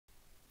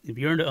If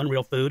you're into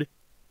unreal food,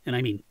 and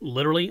I mean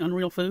literally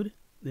unreal food,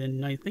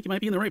 then I think you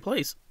might be in the right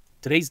place.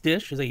 Today's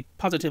dish is a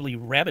positively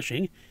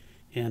ravishing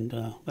and,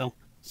 well,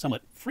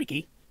 somewhat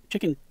freaky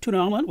chicken tuna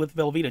omelet with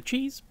Velveeta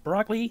cheese,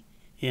 broccoli,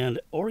 and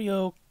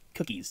Oreo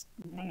cookies.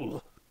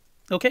 Ugh.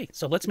 Okay,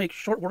 so let's make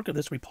short work of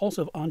this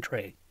repulsive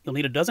entree. You'll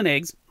need a dozen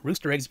eggs,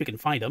 rooster eggs if you can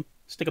find them,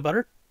 a stick of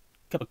butter,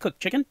 a cup of cooked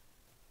chicken,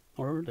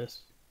 or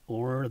this,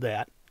 or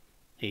that,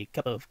 a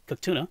cup of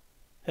cooked tuna,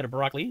 head of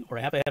broccoli, or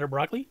a half a head of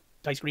broccoli,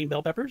 diced green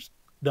bell peppers.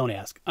 Don't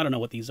ask. I don't know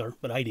what these are,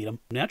 but I'd eat them.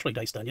 Naturally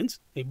diced onions,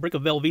 a brick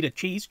of Velveeta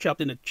cheese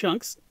chopped into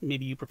chunks.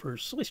 Maybe you prefer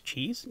Swiss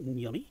cheese.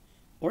 Yummy.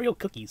 Oreo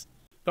cookies,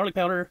 garlic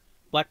powder,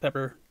 black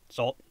pepper,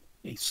 salt,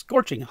 a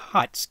scorching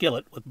hot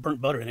skillet with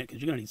burnt butter in it because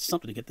you're going to need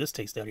something to get this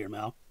taste out of your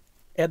mouth.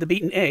 Add the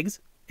beaten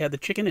eggs, add the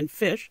chicken and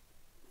fish,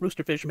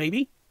 rooster fish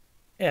maybe.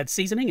 Add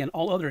seasoning and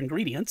all other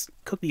ingredients.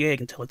 Cook the egg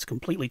until it's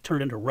completely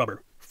turned into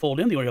rubber. Fold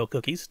in the Oreo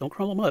cookies, don't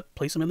crumble them up,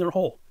 place them in their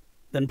hole.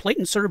 Then plate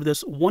and serve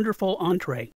this wonderful entree.